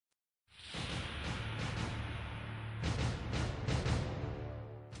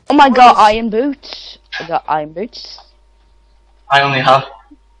I got iron boots. I got iron boots. I only have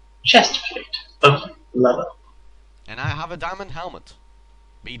chest plate of leather. And I have a diamond helmet.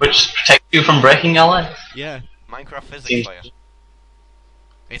 Which protects you from breaking your leg. Yeah, Minecraft physics for you.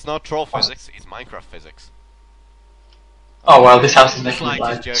 It's not troll physics, it's Minecraft physics. Oh well, this house is making me This light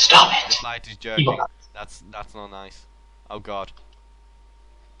blind. is jerking. Stop it! This light is jerking. That's not nice. Oh god.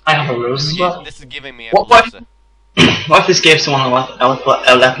 I have a rose as well. This is giving me What epilepsy. if this gave someone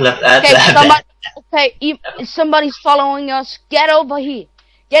Okay, somebody's following us. Get over here.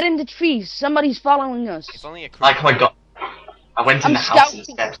 Get in the trees. Somebody's following us. It's only a creep. Like, oh my god. I went in the house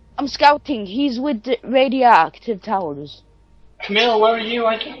instead. I'm scouting. He's with the radioactive towers. Camille, where are you?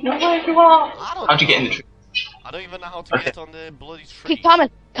 I don't know where you are. How'd you get in the tree? I don't even know how to get on the bloody tree. Okay,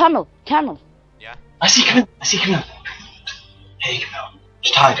 Kamil. Yeah? I see Camille. Hey, Camille.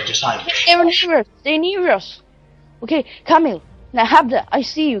 Just hide. They're near us. Okay, Kamil. Now, Habda, I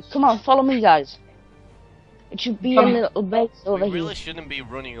see you. Come on, follow me, guys. It should be a little base over here. We really shouldn't be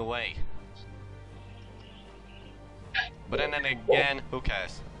running away. But then again, who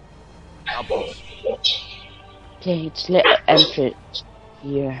cares? Okay, it's little entrance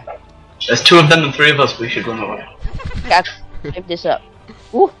here. There's 2 of them and 3 of us. We should run away. Climb this up.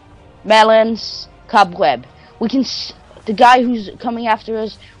 Ooh, melons, cobweb. We can. The guy who's coming after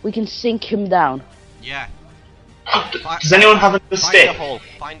us, we can sink him down. Yeah. Does anyone have another stick?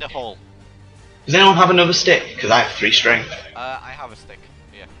 Find a hole. Does anyone have another stick? Because I have 3 strength. I have a stick.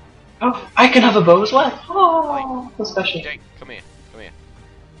 Yeah. Oh, I can have a bow as well. Oh, that's special. Jake, come here.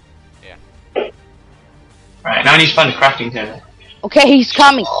 Yeah. Right, now I need to find a crafting table. Okay, he's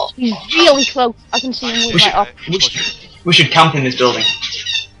coming. He's really close. I can see him with my up. We should camp in this building.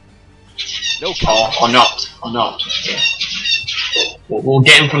 No, or not. Yeah. We'll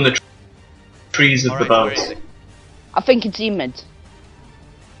get him from the trees with the bows. I think it's Emad.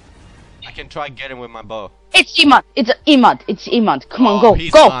 I can try getting with my bow. It's Emad. It's Emad. Come on, go.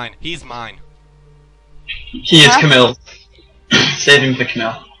 He's go. Mine. He's mine. He is Camille. Save him for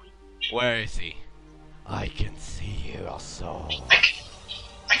Camille. Where is he? I can see your soul.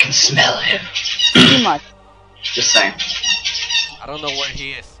 I can smell him. Emad. Just saying. I don't know where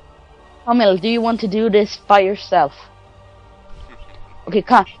he is. Kamil, do you want to do this by yourself? Okay,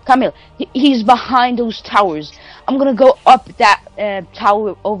 Kamil, he's behind those towers. I'm gonna go up that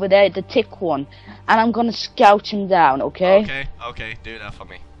tower over there, the thick one, and I'm gonna scout him down, okay? Okay, do that for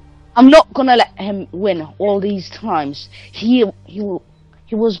me. I'm not gonna let him win all these times. He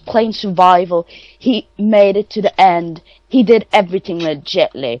was playing survival. He made it to the end. He did everything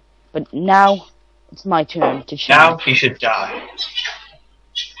legitly. But now it's my turn to shine. Now he should die.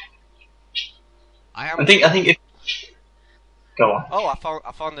 I think if. Go on. Oh, I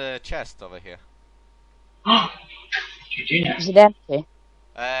found the chest over here. Is it empty?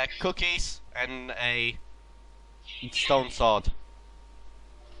 Cookies and a stone sword.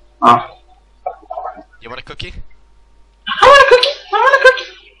 Oh. You want a cookie? I want a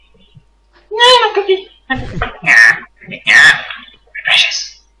cookie.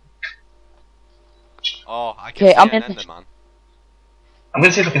 Precious. Oh, I can see an Enderman. I'm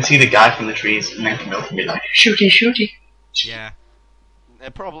gonna see if I can see the guy from the trees, and then Camille can be like, shooty. Yeah.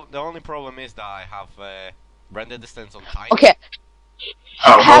 The only problem is that I have render distance on tiny. Okay.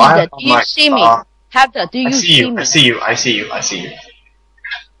 Oh, well, Habda, do you see me? Habda, do you see me? I see you.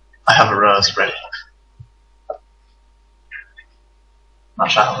 I have a rose ready. Not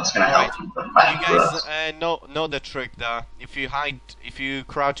sure how that's gonna help you, but I have a rose. You guys know the trick that if you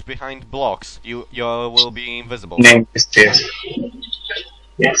crouch behind blocks, you will be invisible. Name is Tears.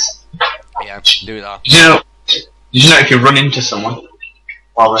 Yes. Yeah, do that. Did you know if you run into someone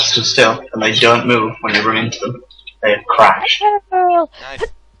while they're stood still and they don't move when you run into them, they crash. Nice.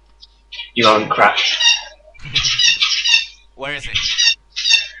 You won't crash. Where is he?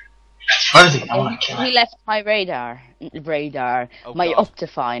 Where is he? I want to kill him. He left my radar. Oh, my God.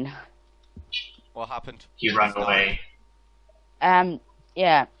 Optifine. What happened? He ran away.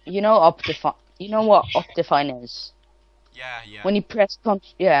 Yeah. You know Optifine. You know what Optifine is? Yeah. When you press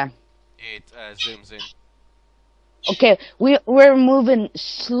yeah. It zooms in. Okay, we're moving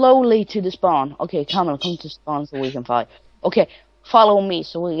slowly to the spawn. Okay, Kamil, come to spawn so we can fight. Okay, follow me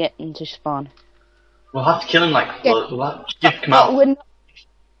so we get into spawn. We'll have to kill him like, Yeah. we'll have to give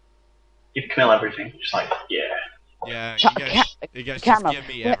Camille everything. Just like, yeah. Yeah, you guys just give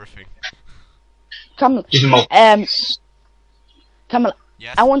me everything. Kamil, Give him all. Kamil,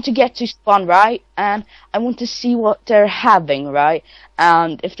 Yes? I want to get to spawn, right? And I want to see what they're having, right?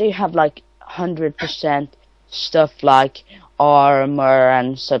 And if they have like 100% stuff like armor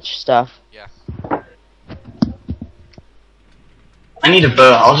and such stuff. Yeah. I need a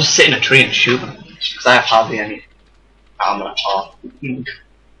bow. I'll just sit in a tree and shoot them. Because I have hardly any armor or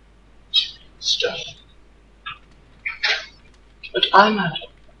stuff. But I'm not.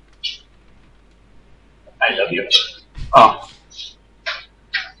 I love you. Oh.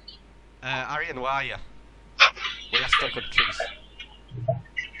 Aryan, where are you? We are stuck with trees.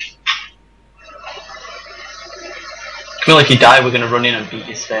 I feel like he died, we're gonna run in and beat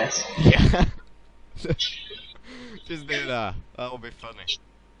his face. Yeah. Just do that. That would be funny.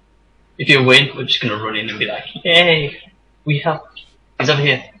 If you win, we're just gonna run in and be like, "Yay, we helped." He's over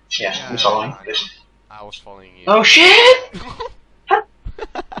here. Yeah, I'm following. I was following you. Oh shit!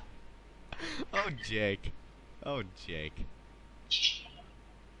 Oh Jake. Oh Jake.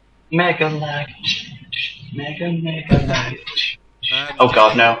 Mega lag. Mega lag. Oh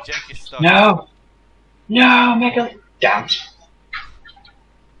god, no. Jake is stuck. No! No, mega. Damn.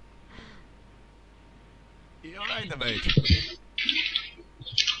 You're right, mate.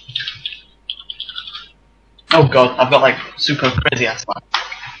 Oh god, I've got like super crazy ass lag.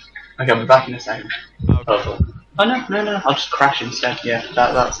 Okay, I'll be back in a second. Okay. Oh no, I'll just crash instead. Yeah,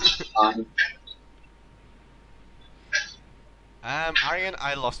 that's fine. Aryan,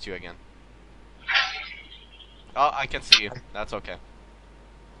 I lost you again. Oh, I can see you. That's okay.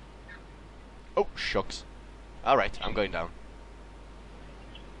 Oh, shucks. Alright, I'm going down.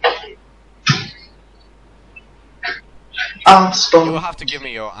 You will have to give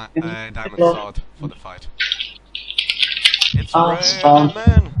me your diamond sword for the fight. It's raining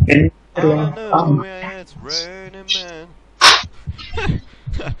man. Oh no, it's raining man. Funny.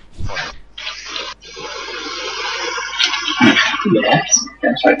 Yes,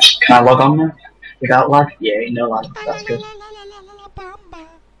 that's right. Can I log on now? Without lag? Yeah, no lag. That's good.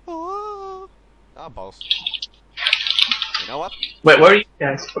 Ah, balls. You know what? Wait, where are you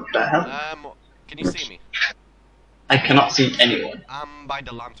guys? What the hell? Can you see me? I cannot see anyone. I'm by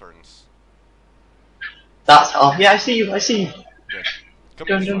the lanterns. That's oh yeah, I see you. Good. Come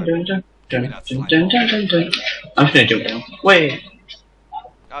Dun, this dun, way. dun, dun, Give me dun, that dun, slime dun, ball. dun, dun, dun. I'm just gonna jump down. Wait,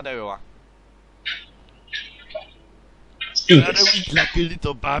 Oh, there you are. let's do this. Like a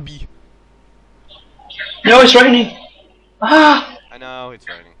little baby. No, it's raining. Ah! I know, it's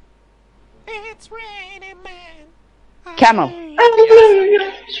raining. It's raining, man. Camel.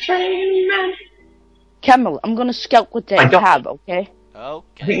 Hallelujah, it's raining, man. Camel, I'm gonna scout what they I don't- have, okay? I think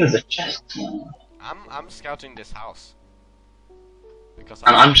Okay. there's a chest. I'm scouting this house. Because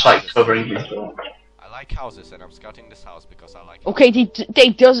And I I'm just like houses. covering his door. I like houses and I'm scouting this house because I like Okay,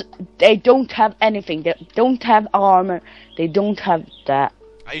 they don't have anything. They don't have armor. They don't have that.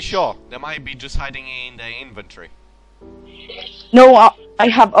 Are you sure? They might be just hiding in the inventory. No, I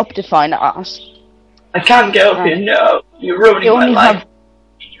have Optifine. I can't get up here. No, you're They ruining my only life. have.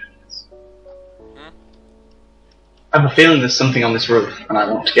 I have a feeling there's something on this roof, and I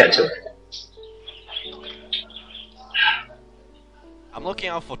want to get to it. I'm looking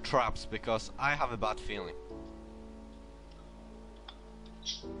out for traps because I have a bad feeling.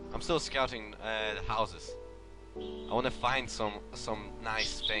 I'm still scouting the houses. I want to find some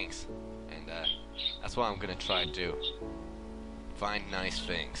nice things, and that's what I'm gonna try to do. Find nice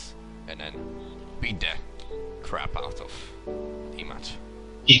things, and then beat the crap out of Deathmatch.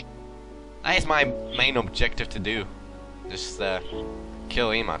 Yeah. That is my main objective to do. Just kill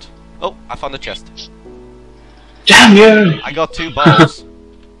Deathmatch. Oh, I found a chest. Damn you! I got 2 balls.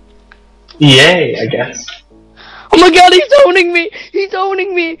 Yay, I guess. Oh my god, he's owning me! He's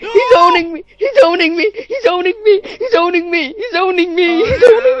owning me! He's owning me! He's owning me! He's owning me! He's owning me! He's owning me! He's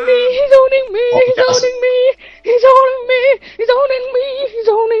owning me! He's owning me! He's owning me! He's owning me! He's owning me! He's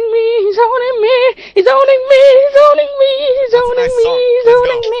owning me! He's owning me! He's owning me! He's owning me! He's That's a owning nice me! song. He's Let's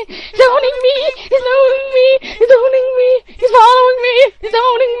owning go. me! He's owning me! He's owning me! He's owning me! He's following me! He's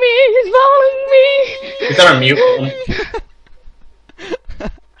owning me! He's following me! We got our mute on.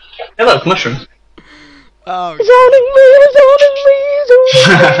 Hello, mushroom. Oh, He's owning me! He's owning me! He's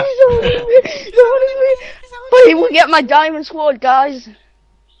owning me! He's owning me! He's owning me! Wait, we'll get my diamond sword, guys.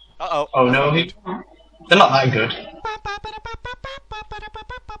 uh-oh. Oh no, they're not that good.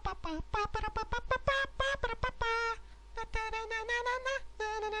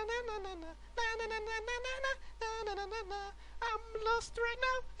 I'm lost right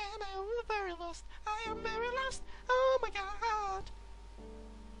now, and I'm very lost. I am very lost. Oh my god.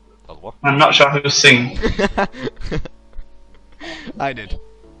 What? I'm not sure who's singing. I did.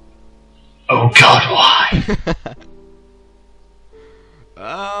 Oh god, why?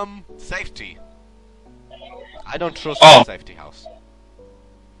 Safety. I don't trust Oh. the safety house.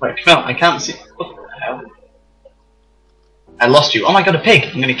 Wait, no, I can't see. What the hell? I lost you. Oh my god, a pig!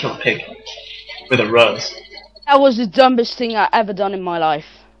 I'm gonna kill a pig. With a rose. That was the dumbest thing I ever done in my life.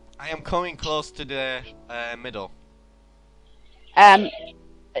 I am coming close to the middle.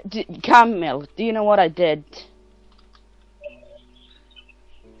 Camille, do you know what I did?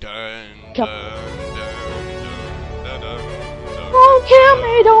 Dun, Come- dun, dun, dun, dun, dun, dun. Don't kill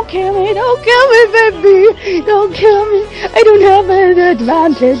me, don't kill me, don't kill me, baby. Don't kill me. I don't have an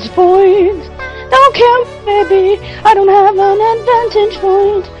advantage point. Don't kill me, baby. I don't have an advantage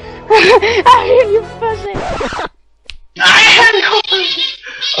point. I hear you fussing.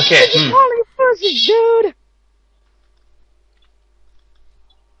 Okay. Call you fussing, dude.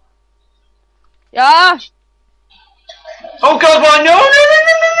 Yeah. Oh god, why? No, no, no, no,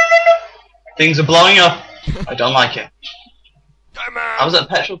 no, no, no, no. Things are blowing up. I don't like it. I was at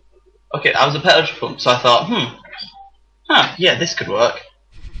petrol. Okay, I was at petrol pump, so I thought, yeah, this could work.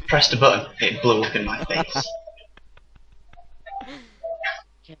 Pressed a button, it blew up in my face.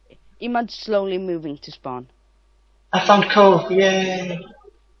 Iman's slowly moving to spawn. I found coal, yay!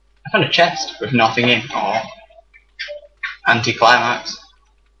 I found a chest with nothing in. Oh, anticlimax.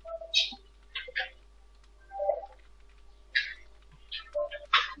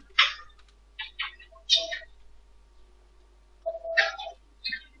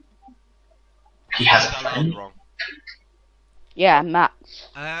 He has a friend. Wrong. Yeah, Matt.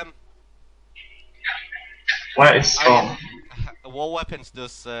 Where is Storm? What weapons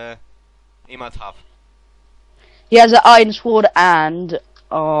does Imad have? He has an iron sword and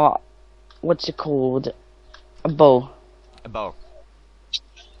what's it called? A bow. A bow.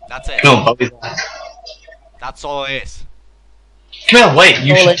 That's it. No, Bobby's there. That's all it is. Come here, wait,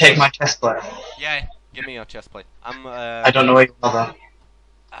 you All should it take is. my chest plate. Yeah, give me your chest plate. I don't know where you are though.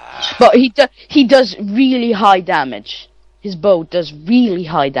 But he does really high damage. His bow does really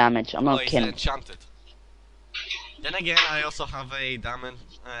high damage. I'm not he's kidding. enchanted. Then again, I also have a diamond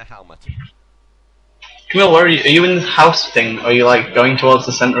helmet. Camille, where are you? Are you in the house thing? Or are you like going towards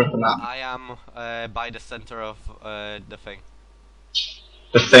the center of the map? I am by the center of the thing.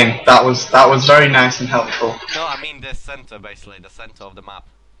 The thing. That was very nice and helpful. No, I mean the center, basically, the center of the map.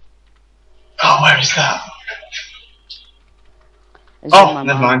 Oh, where is that? Is it Oh, my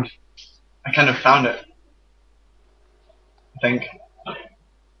never mom? mind. I kind of found it. I think.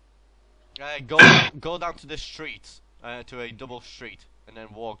 Go down to the streets, to a double street, and then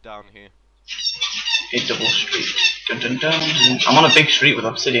walk down here. A double street. Dun, dun, dun. I'm on a big street with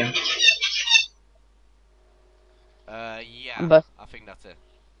obsidian. Yeah, But- I think that's it.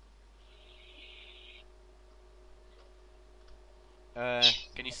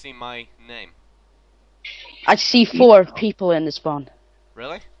 Can you see my name? I see 4 people in the spawn.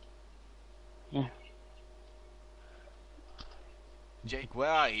 Really? Yeah. Jake, where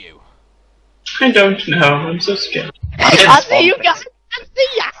are you? I don't know. I'm so scared. I see you guys. I see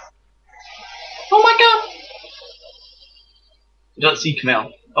ya. Oh my god! You don't see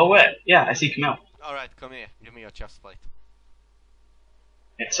Camille. Oh wait, yeah, I see Camille. Alright, come here. Give me your chest plate.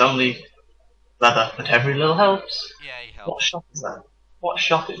 It's only leather, but every little helps. Yeah, he What helped. shop is that? What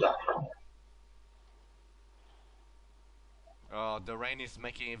shop is that from? Oh, the rain is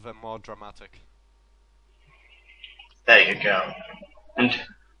making it even more dramatic. There you go. And do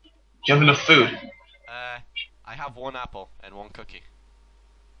you have enough food? I have 1 apple and 1 cookie.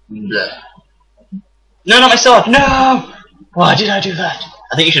 Bleh. No, not my sword! No! Why did I do that?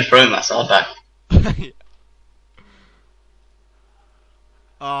 I think you should throw my sword back.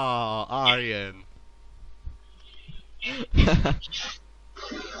 Oh, Aryan. Alright,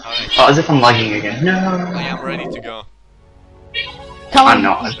 Oh, as if I'm lagging again. No! I am ready to go. Come I'm on.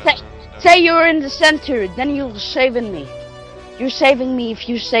 not. Say you're in the center, then you're saving me. You're saving me if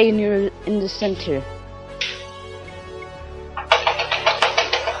you say you're in the center.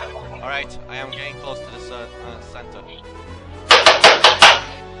 Alright, I am getting close to the center.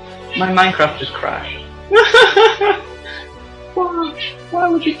 My Minecraft just crashed. Why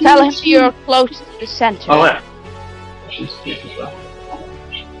would you do Tell him this? you're close to the center. Oh wait. I should speak as well.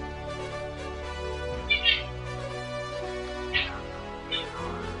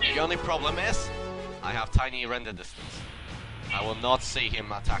 The only problem is, I have tiny render distance. I will not see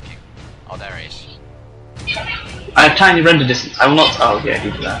him attacking. Oh, there he is. I have tiny render distance. I will not. Oh yeah,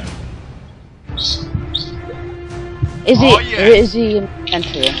 do that. Is he? Oh, yes. Is he in the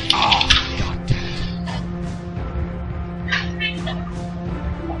center? Oh, god damn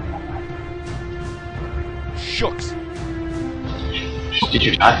it. Shucks. Did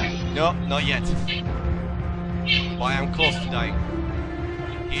you die? No, not yet. But I am close to dying.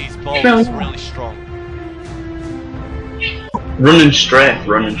 His bow No. is really strong. Running straight,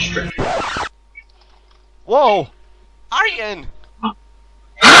 running straight. Whoa! Aryan!